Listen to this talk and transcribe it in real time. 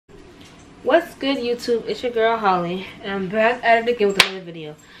What's good, YouTube? It's your girl Holly, and I'm back at it again with another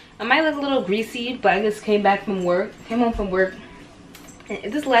video. I might look a little greasy, but I just came home from work,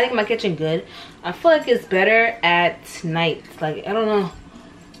 and this lighting in my kitchen good. I feel like it's better at night. Like I don't know.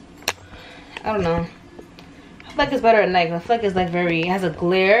 I feel like it's better at night. I feel like it's like it has a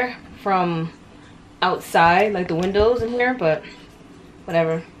glare from outside, like the windows in here, but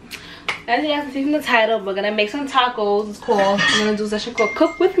whatever. As you guys can see from the title, we're gonna make some tacos. It's called, I'm gonna do a session called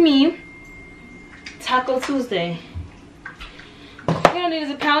Cook With Me Taco Tuesday. What you're gonna need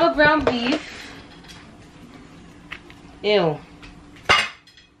is a pound of ground beef. Ew.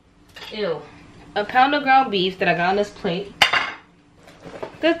 A pound of ground beef that I got on this plate.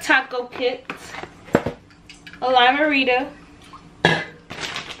 The taco kit. A limerita.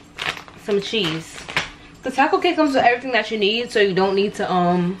 Some cheese. The taco kit comes with everything that you need, so you don't need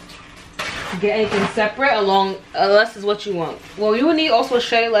to get anything separate unless it's what you want. Well, you will need also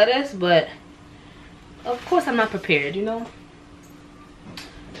shredded lettuce, but of course I'm not prepared, you know.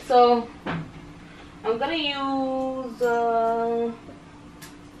 So I'm gonna use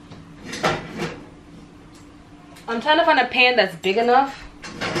I'm trying to find a pan that's big enough.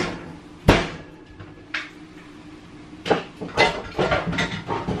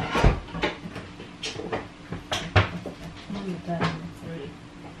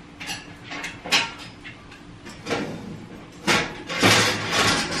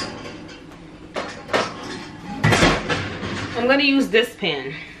 I'm gonna use this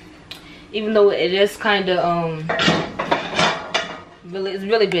pan, even though it is kind of it's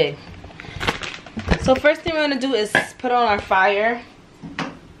really big. So first thing we're gonna do is put on our fire.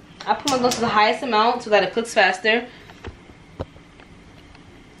 I put my gloves to the highest amount so that it cooks faster.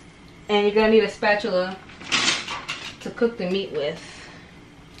 And you're gonna need a spatula to cook the meat with,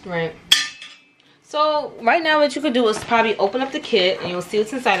 right? So right now what you could do is probably open up the kit and you'll see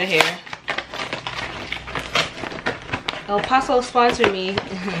what's inside of here. El Paso sponsored me.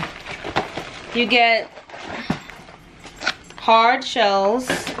 You get hard shells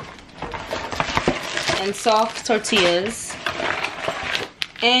and soft tortillas,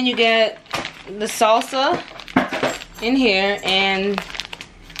 and you get the salsa in here and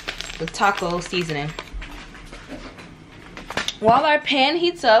the taco seasoning. While our pan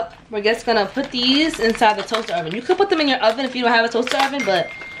heats up, we're just gonna put these inside the toaster oven. You could put them in your oven if you don't have a toaster oven, but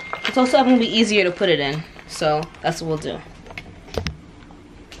the toaster oven will be easier to put it in. So that's what we'll do.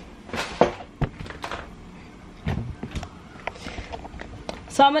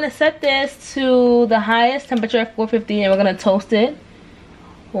 So I'm gonna set this to the highest temperature at 450, and we're gonna toast it.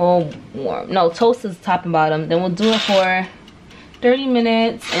 Well, warm. No, toast is top and bottom. Then we'll do it for 30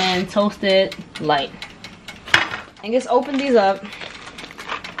 minutes and toast it light. And just open these up.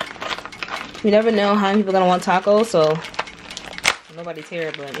 You never know how many people are gonna want tacos, so nobody's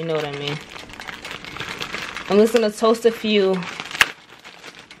here, but you know what I mean. I'm just gonna toast a few.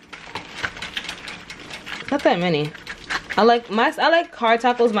 Not that many. I like hard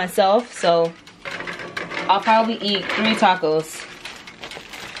tacos myself, so I'll probably eat 3 tacos.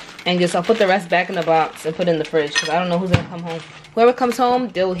 And I'll put the rest back in the box and put it in the fridge, because I don't know who's gonna come home. Whoever comes home,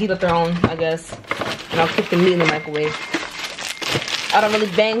 they'll heat up their own, I guess. And I'll cook the meat in the microwave. I don't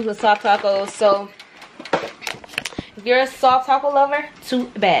really bang with soft tacos, so if you're a soft taco lover, too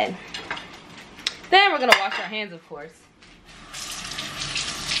bad. Then we're gonna wash our hands, of course.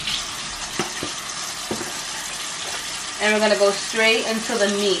 And we're gonna go straight into the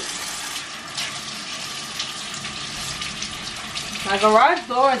meat. My garage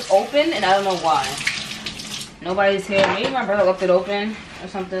door is open and I don't know why. Nobody's here. Maybe my brother left it open or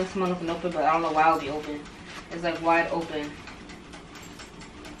something. Someone left it open, but I don't know why it would be open. It's like wide open.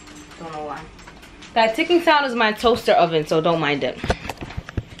 Don't know why. That ticking sound is my toaster oven, so don't mind it.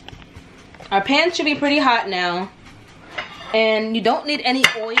 Our pan should be pretty hot now. And you don't need any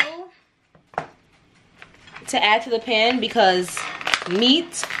oil to add to the pan, because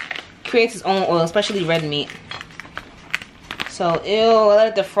meat creates its own oil, especially red meat. So I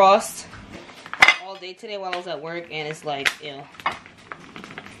let it defrost all day today while I was at work, and it's like ew.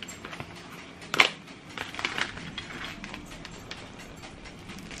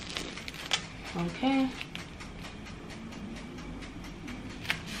 Okay.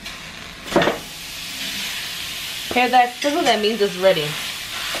 Hear that sizzle? That means it's ready.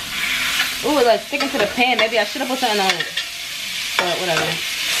 Ooh, it's like sticking to the pan. Maybe I should have put something on it. But whatever.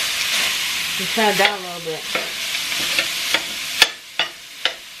 Just turn it down a little bit.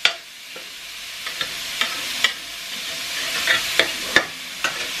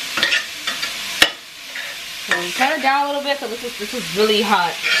 So turn it down a little bit, because this is really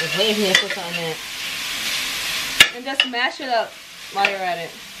hot. I was waiting for me to put something in it. And just mash it up while you're at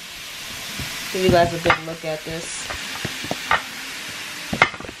it. Give you guys a good look at this.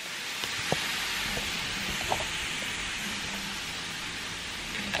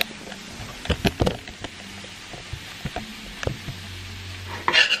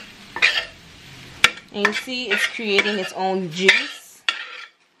 And you see it's creating its own juice.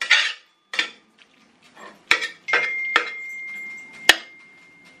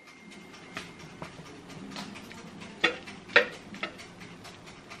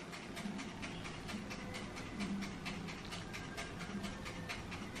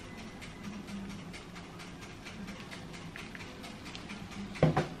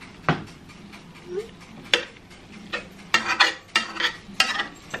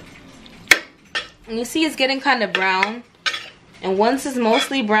 And you see it's getting kind of brown. And once it's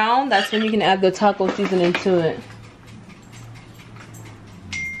mostly brown, that's when you can add the taco seasoning to it.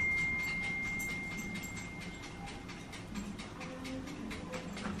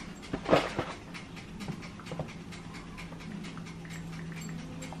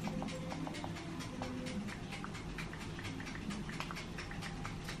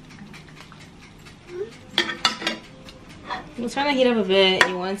 I'm trying to heat up a bit.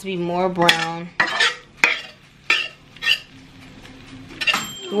 You want it to be more brown.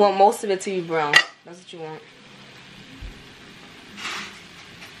 You want most of it to be brown. That's what you want.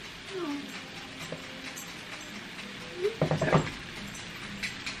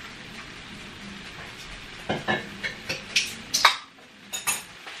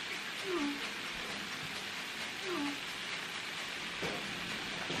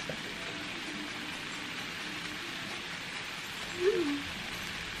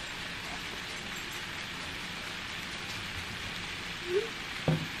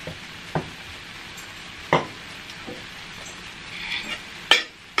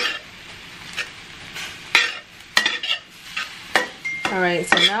 Alright,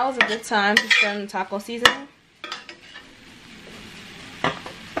 so now is a good time to stir the taco seasoning.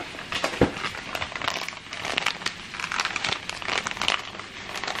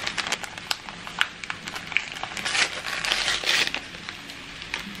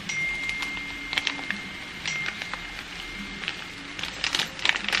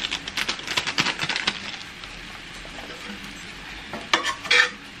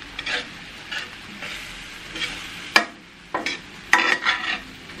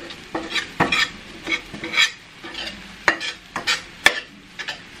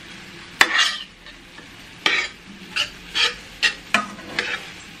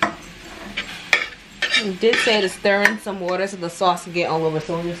 It did say to stir in some water so the sauce can get all over,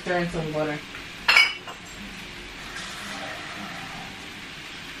 so we'll just stir in some water.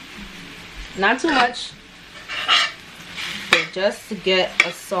 Not too much, but just to get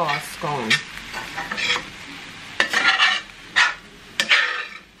a sauce going.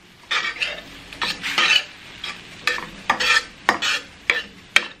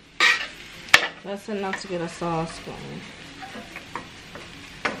 That's enough to get a sauce going.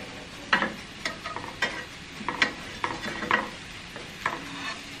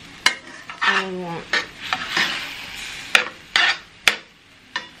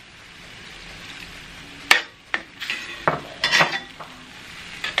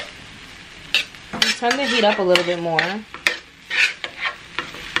 Turn the heat up a little bit more.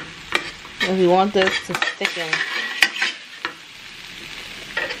 If you want this to thicken.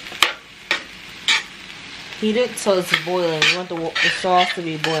 Heat it so it's boiling. You want the sauce to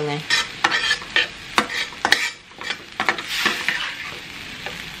be boiling.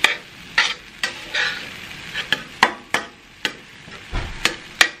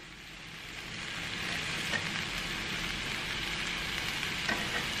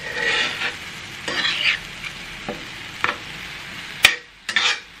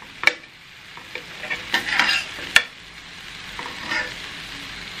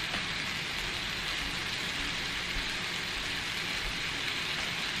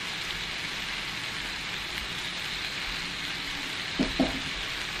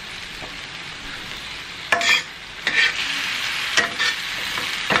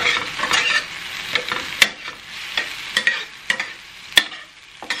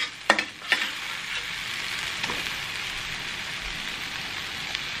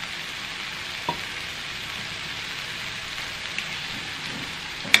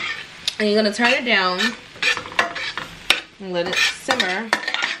 And you're going to turn it down and let it simmer.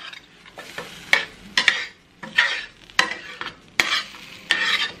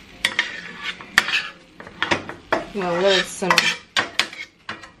 You're going to let it simmer.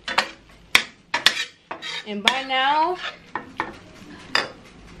 And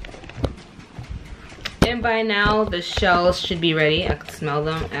by now the shells should be ready. I can smell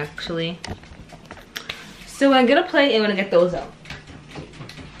them actually. So we're gonna get a plate and we're gonna get those out.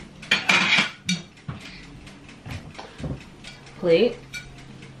 Plate.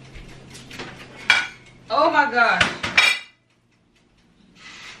 Oh my gosh.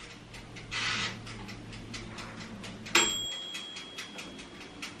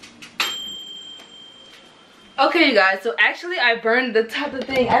 Okay, you guys, so actually I burned the top of the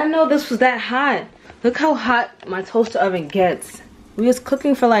thing. I didn't know this was that hot. Look how hot my toaster oven gets. We was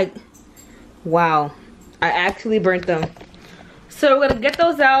cooking for like, wow. I actually burnt them. So we're gonna get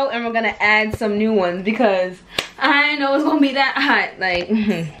those out and we're gonna add some new ones because I didn't know it was gonna be that hot. Like,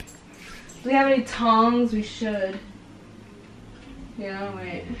 do we have any tongs? We should. Yeah,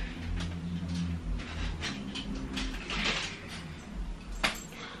 wait.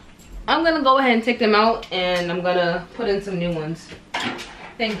 I'm gonna go ahead and take them out and I'm gonna put in some new ones.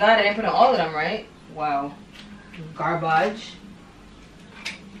 Thank God I didn't put in all of them, right? Wow. Garbage.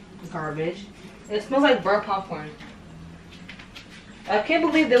 Garbage. It smells like burnt popcorn. I can't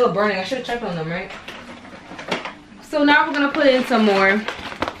believe they were burning. I should have checked on them, right? So now we're gonna put in some more.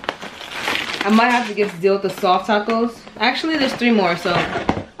 I might have to just deal with the soft tacos. Actually, there's 3 more, so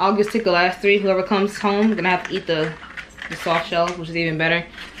I'll just take the last 3. Whoever comes home, gonna have to eat the soft shells, which is even better.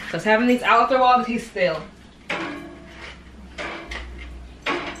 Because having these out after a while, they taste stale.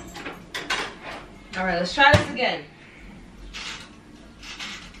 Alright, let's try this again.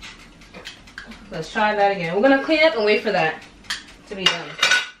 Let's try that again. We're gonna clean up and wait for that to be done.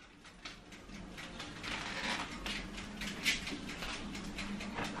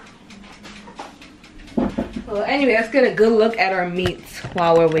 Well, anyway, let's get a good look at our meats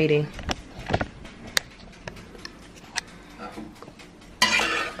while we're waiting.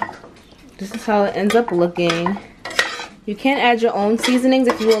 This is how it ends up looking. You can add your own seasonings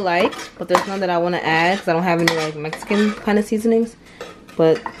if you would like, but there's none that I want to add because I don't have any like Mexican kind of seasonings.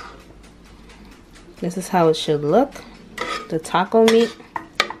 But this is how it should look. The taco meat.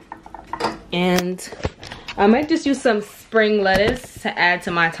 And I might just use some spring lettuce to add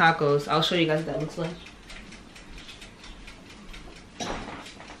to my tacos. I'll show you guys what that looks like.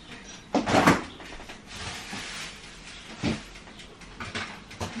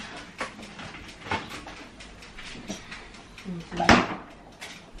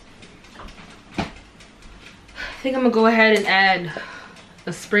 I think I'm gonna go ahead and add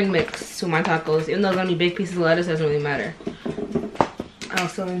a spring mix to my tacos. Even though it's gonna be big pieces of lettuce, it doesn't really matter. I'll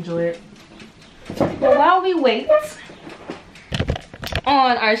still enjoy it. But while we wait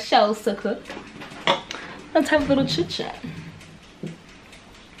on our shells to cook, let's have a little chit chat.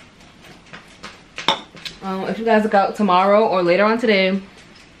 If you guys look out tomorrow or later on today,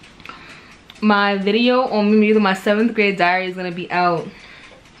 my video on me reading my 7th grade diary is gonna be out.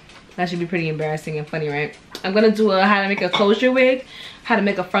 That should be pretty embarrassing and funny, right? I'm gonna do a how to make a closure wig, how to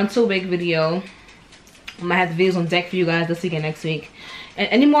make a frontal wig video. I might have the videos on deck for you guys this week and next week. And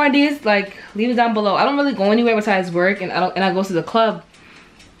any more ideas, like, leave it down below. I don't really go anywhere besides work, and I go to the club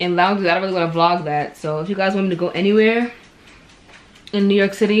and lounges. I don't really want to vlog that. So if you guys want me to go anywhere in New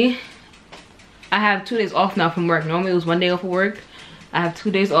York City, I have 2 days off now from work. Normally it was 1 day off of work. I have 2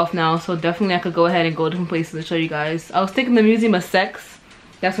 days off now, so definitely I could go ahead and go to different places to show you guys. I was thinking the Museum of Sex.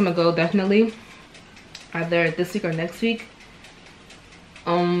 That's where I'm gonna go, definitely. Either this week or next week.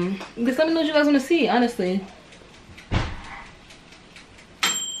 Just let me know what you guys want to see, honestly.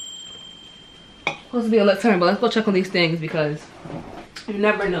 Supposed to be a left turn, but let's go check on these things because you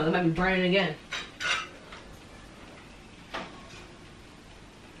never know, they might be burning again.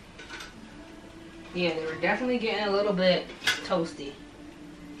 Yeah, they were definitely getting a little bit toasty.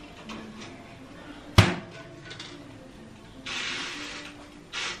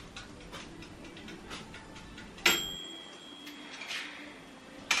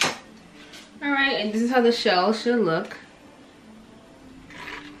 Alright, and this is how the shell should look.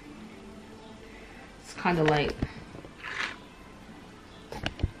 It's kind of light.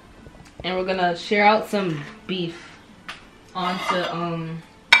 And we're gonna share out some beef onto the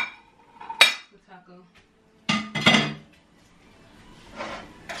taco.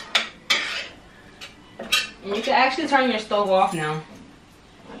 And you can actually turn your stove off now.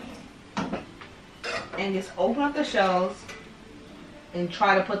 And just open up the shells and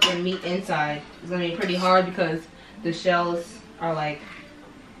try to put the meat inside. It's gonna be pretty hard because the shells are like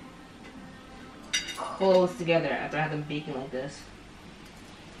close together after I have them baking like this.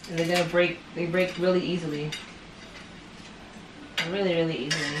 And they're gonna break, they break really easily. Really, really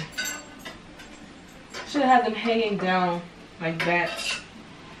easily. Should have them hanging down like that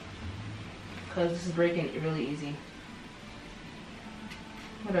because this is breaking really easy.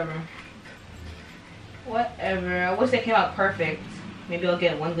 Whatever. Whatever. I wish they came out perfect. Maybe I'll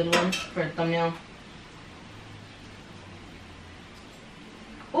get one good one for a thumbnail.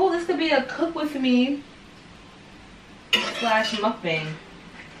 be a cook with me slash mukbang.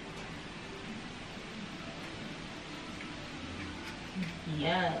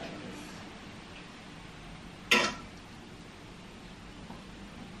 Yes.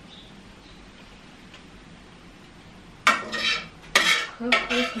 Cook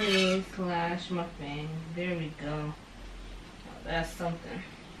with me slash mukbang. There we go. Oh, that's something.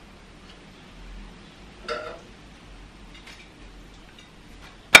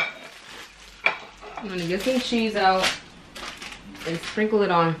 I'm gonna get some cheese out and sprinkle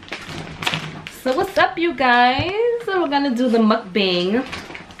it on. So what's up, you guys? So we're gonna do the mukbang.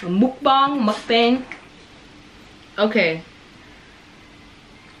 Mukbang. Okay.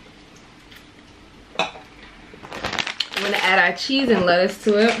 I'm gonna add our cheese and lettuce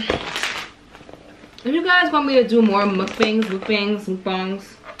to it. If you guys want me to do more mukbangs,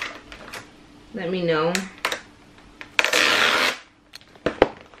 let me know.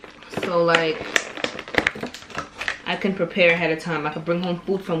 So like, I can prepare ahead of time. I could bring home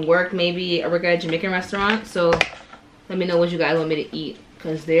food from work, maybe I work at a Jamaican restaurant. So let me know what you guys want me to eat,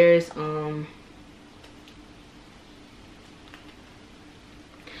 because there's a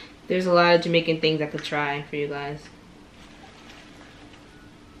lot of Jamaican things I could try for you guys.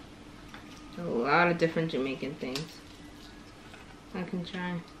 A lot of different Jamaican things I can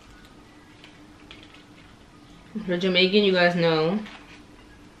try. If you're Jamaican, you guys know.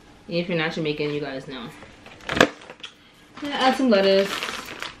 If you're not Jamaican, you guys know. I'm gonna add some lettuce.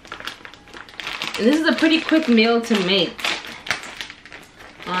 And this is a pretty quick meal to make,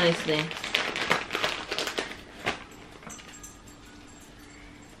 honestly.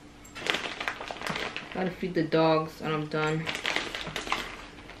 Gotta feed the dogs and I'm done.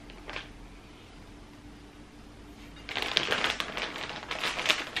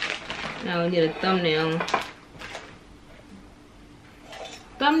 Now we need a thumbnail.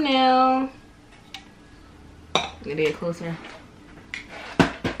 Thumbnail. Gotta get closer.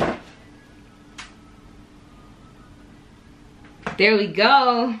 There we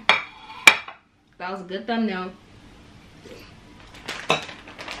go. That was a good thumbnail.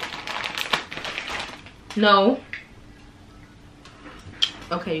 No.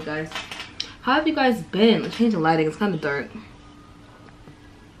 Okay, you guys. How have you guys been? Let's change the lighting. It's kind of dark.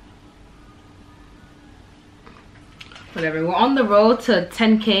 Whatever. We're on the road to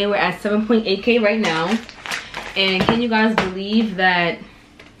 10K. We're at 7.8K right now. And can you guys believe that?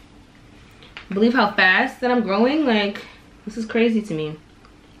 Believe how fast that I'm growing? Like, this is crazy to me.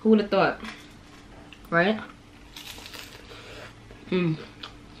 Who would have thought? Right?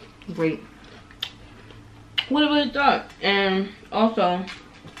 Great. Who would have really thought? And also,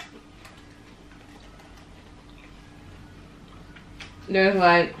 there's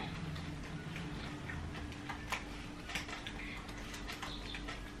like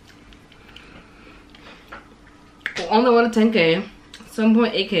on the road to 10K,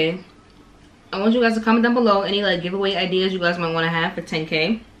 7.8K. I want you guys to comment down below any like giveaway ideas you guys might want to have for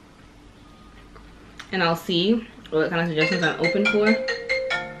 10K. And I'll see what kind of suggestions I'm open for.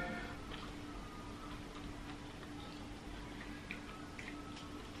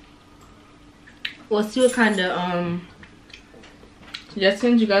 We'll see what kind of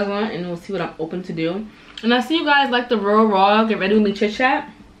suggestions you guys want, and we'll see what I'm open to do. And I see you guys like the raw get ready with me chit chat.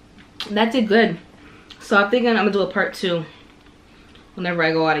 That did good. So I'm thinking I'm gonna do a part 2 whenever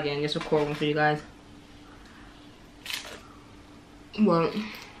I go out again. Just record one for you guys. Well,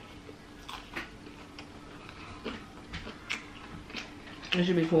 it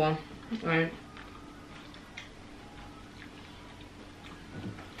should be cool. All right.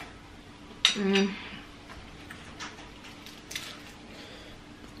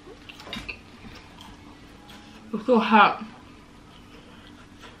 It's so hot.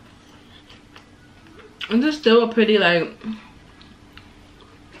 And this is still a pretty like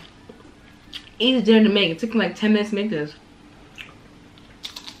easy dinner to make. It took me like 10 minutes to make this.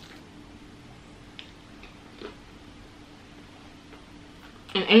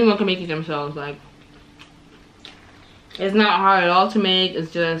 And anyone can make it themselves. Like, it's not hard at all to make.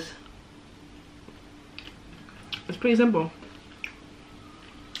 It's just, it's pretty simple.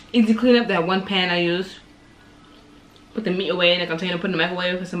 Easy to clean up that one pan I used. Put the meat away in a container, put in the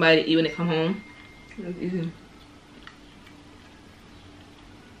microwave for somebody to eat when they come home. It's easy.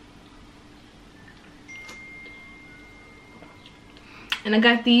 And I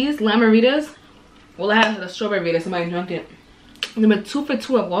got these lamaritas. Well, I have the strawberry Rita. Somebody drank it. They've been 2 for $2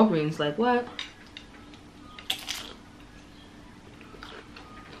 at Walgreens. Like, what?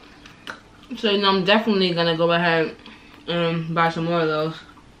 So, you know, I'm definitely gonna go ahead and buy some more of those.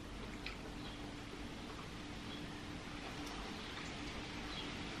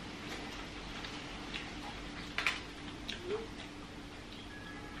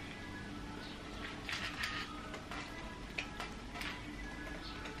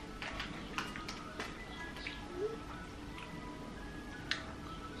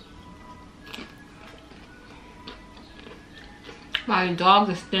 My dog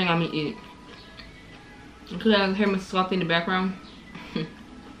is staring at me eat. Could I hear Mrs. Softy in the background?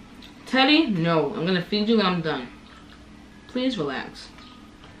 Teddy, no. I'm gonna feed you when I'm done. Please relax.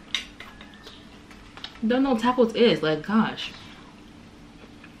 Don't know what tacos is. Like, gosh.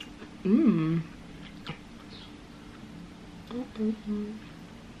 Mmm.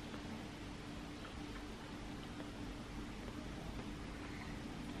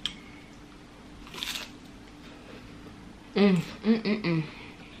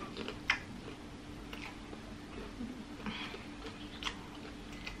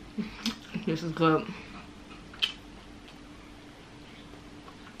 This is good.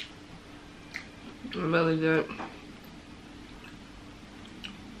 Really good.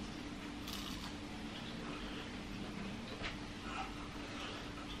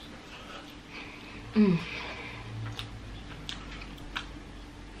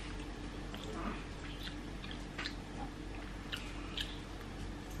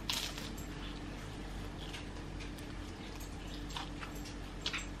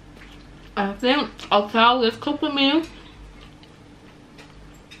 I think I'll call this Cook With Me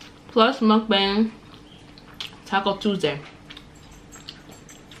plus Mukbang Taco Tuesday.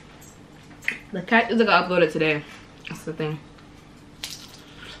 The cat is gonna upload it today. That's the thing.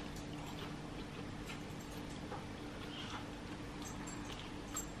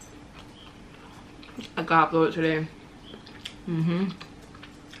 I gotta upload it today.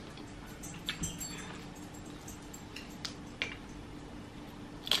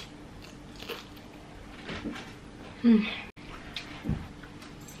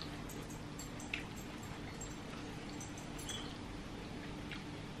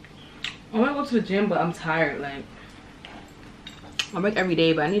 I wanna go to the gym, but I'm tired. Like, I work every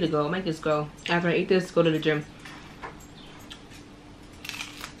day, but I need to go. I might just go after I eat this. Go to the gym.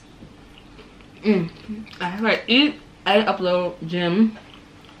 After I eat, I upload gym,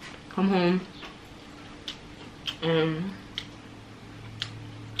 come home, and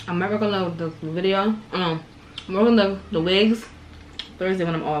I'm never gonna load the video. I'm working the wigs Thursday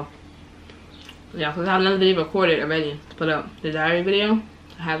when I'm off. Yeah, because I have another video recorded already to put up. The diary video,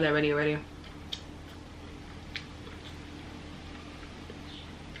 I have that ready already.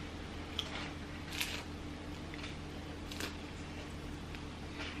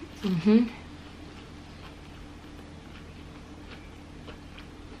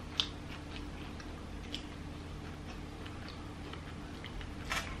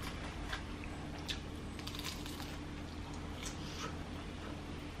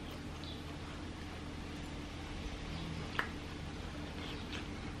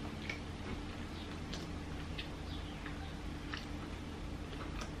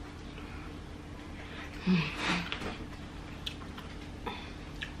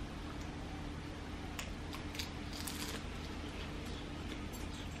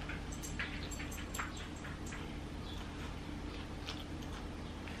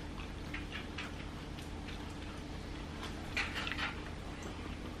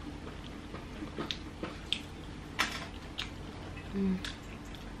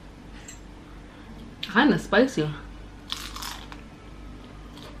 Kind of spicy.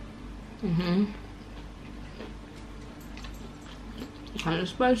 Kind of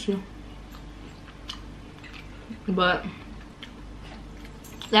spicy. But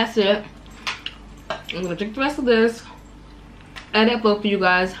that's it. I'm gonna drink the rest of this. Edit upload for you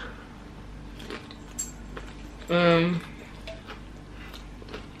guys. I'll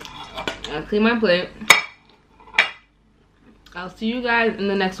clean my plate. I'll see you guys in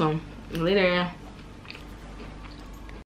the next one. Later.